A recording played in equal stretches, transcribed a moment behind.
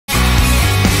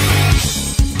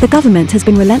The government has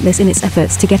been relentless in its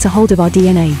efforts to get a hold of our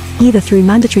DNA, either through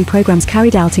mandatory programs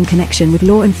carried out in connection with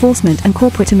law enforcement and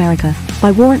corporate America,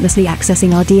 by warrantlessly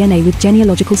accessing our DNA with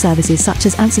genealogical services such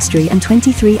as Ancestry and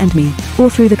 23andMe, or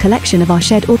through the collection of our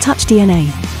shed or touch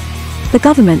DNA. The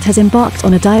government has embarked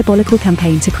on a diabolical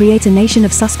campaign to create a nation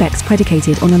of suspects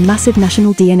predicated on a massive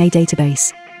national DNA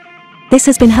database. This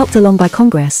has been helped along by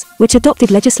Congress, which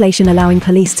adopted legislation allowing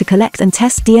police to collect and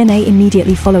test DNA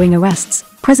immediately following arrests,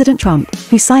 President Trump,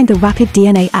 who signed the Rapid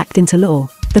DNA Act into law,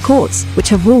 the courts, which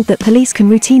have ruled that police can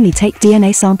routinely take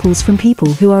DNA samples from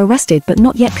people who are arrested but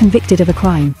not yet convicted of a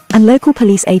crime, and local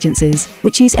police agencies,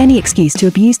 which use any excuse to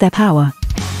abuse their power.